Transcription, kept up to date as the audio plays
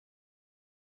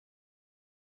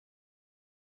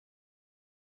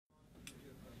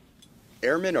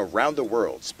Airmen around the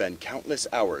world spend countless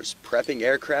hours prepping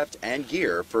aircraft and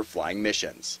gear for flying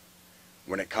missions.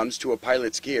 When it comes to a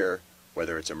pilot's gear,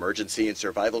 whether it's emergency and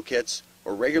survival kits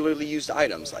or regularly used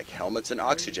items like helmets and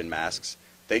oxygen masks,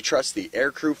 they trust the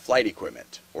Aircrew Flight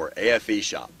Equipment, or AFE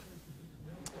shop.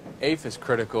 AFE is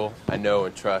critical. I know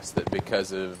and trust that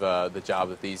because of the job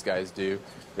that these guys do,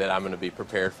 that I'm going to be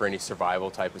prepared for any survival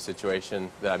type of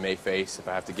situation that I may face if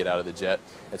I have to get out of the jet.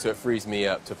 And so it frees me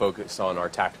up to focus on our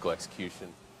tactical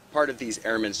execution. Part of these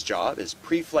airmen's job is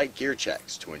pre-flight gear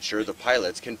checks to ensure the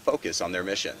pilots can focus on their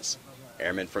missions.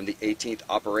 Airmen from the 18th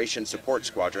Operations Support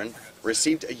Squadron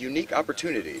received a unique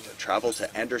opportunity to travel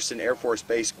to Andersen Air Force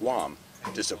Base, Guam,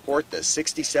 to support the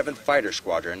 67th Fighter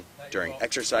Squadron during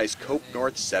Exercise Cope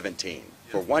North 17.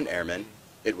 For one airman,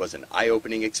 it was an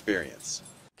eye-opening experience.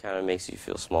 Kind of makes you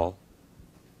feel small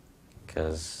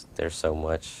because there's so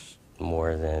much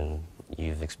more than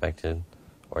you've expected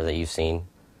or that you've seen.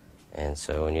 And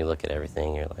so when you look at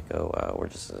everything, you're like, oh, wow, we're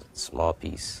just a small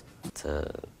piece to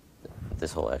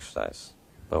this whole exercise.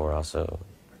 But we're also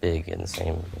big in the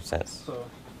same sense. So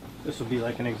this would be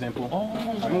like an example.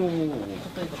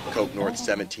 Cope North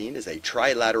 17 is a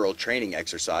trilateral training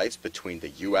exercise between the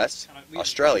U.S.,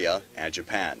 Australia, and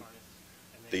Japan.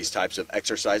 These types of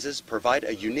exercises provide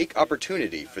a unique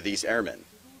opportunity for these airmen,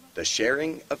 the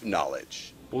sharing of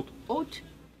knowledge.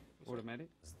 Automatic.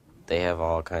 They have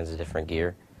all kinds of different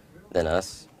gear than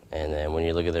us, and then when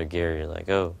you look at their gear, you're like,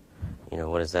 oh, you know,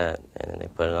 what is that? And then they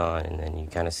put it on, and then you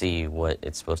kind of see what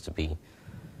it's supposed to be.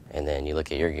 And then you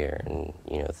look at your gear and,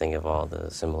 you know, think of all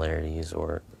the similarities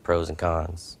or pros and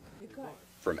cons.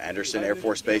 From Andersen Air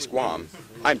Force Base, Guam,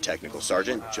 I'm Technical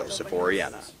Sergeant Joseph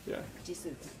Oriana. Yeah.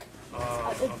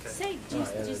 Okay.